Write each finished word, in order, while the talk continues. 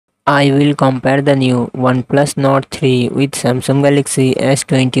I will compare the new OnePlus Nord 3 with Samsung Galaxy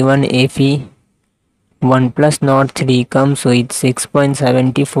S21 FE. OnePlus Nord 3 comes with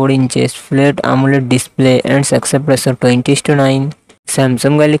 6.74 inches flat AMOLED display and success ratio 20:9.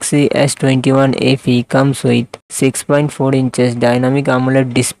 Samsung Galaxy S21 FE comes with 6.4 inches dynamic AMOLED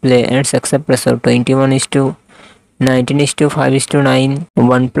display and success ratio 21:19:5:9.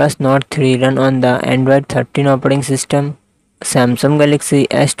 OnePlus Nord 3 run on the Android 13 operating system. Samsung Galaxy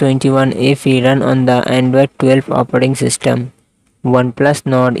S21 FE run on the Android 12 operating system. OnePlus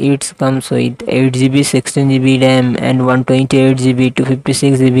Nord it comes with 8GB 16GB RAM and 128GB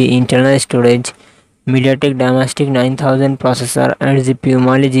 256GB internal storage. MediaTek Dimensity 9000 processor and GPU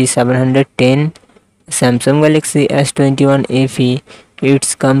Mali G710. Samsung Galaxy S21 FE it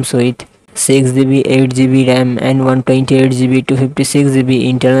comes with 6GB 8GB RAM and 128GB 256GB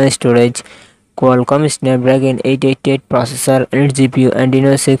internal storage. Qualcomm Snapdragon 888 processor and GPU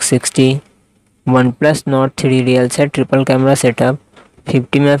Adreno 660. OnePlus Nord 3 real set triple camera setup,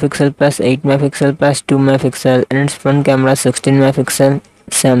 50 MP plus 8 MP plus 2 MP and front camera 16 MP.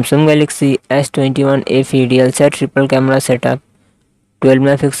 Samsung Galaxy S21 FE real set triple camera setup, 12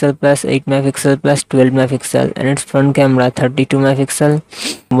 MP plus 8 MP plus 12 MP and its front camera 32 MP.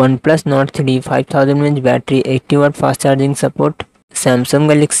 OnePlus Nord 3 5000 mAh battery, 80W fast charging support. Samsung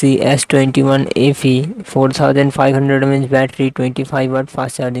Galaxy S21 FE 4500 mAh battery, 25W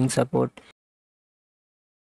fast charging support.